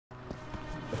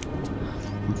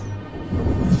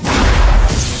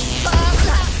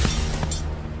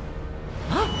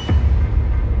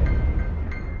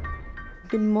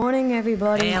Good morning,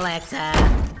 everybody. Hey, Alexa.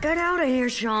 Get out of here,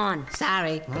 Sean.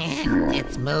 Sorry.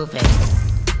 It's moving.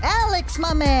 Alex,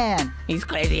 my man! He's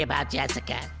crazy about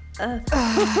Jessica.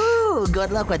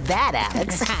 Good luck with that,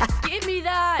 Alex. Give me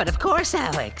that. But of course,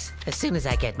 Alex. As soon as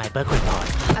I get my book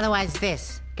report. Otherwise,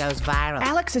 this goes viral.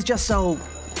 Alex is just so...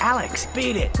 Alex,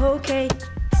 beat it. Okay.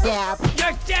 Yeah.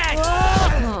 You're dead!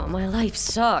 Oh, my life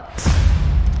sucks.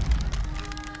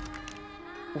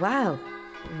 Wow.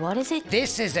 What is it?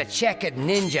 This is a checkered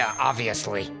ninja,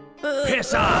 obviously.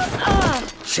 Piss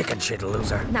off! Chicken shit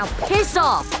loser. Now piss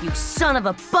off, you son of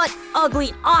a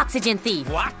butt-ugly oxygen thief.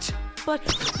 What? But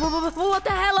what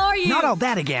the hell are you? Not all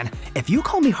that again. If you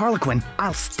call me Harlequin,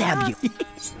 I'll stab you.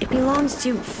 It belongs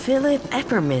to Philip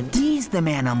Eppermint. He's the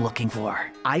man I'm looking for.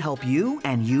 I help you,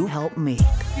 and you help me.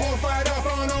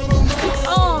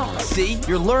 Oh! See?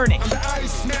 You're learning.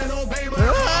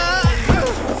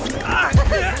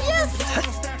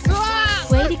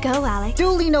 Way to go, Alex.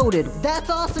 Duly noted. That's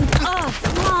awesome. Oh,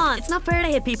 come on. It's not fair to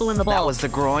hit people in the That balls. was the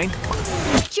groin.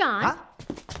 John. Huh?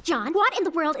 John, what in the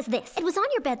world is this? It was on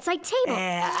your bedside table.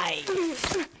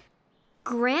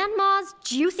 Grandma's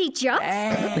juicy jumps?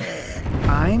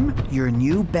 I'm your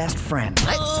new best friend.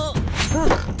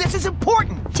 This is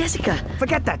important! Jessica.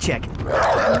 Forget that chick.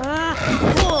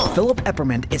 Philip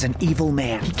Eppermint is an evil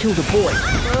man. He killed a boy.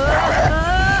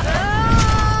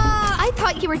 I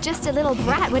thought you were just a little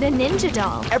brat with a ninja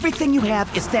doll. Everything you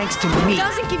have is thanks to me.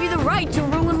 Doesn't give you the right to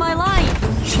ruin my life.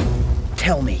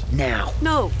 Tell me now.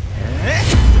 No.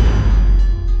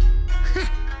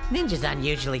 Ninjas aren't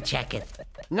usually checkered.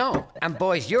 No, and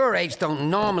boys your age don't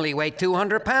normally weigh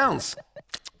 200 pounds.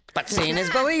 But seeing is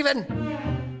believing.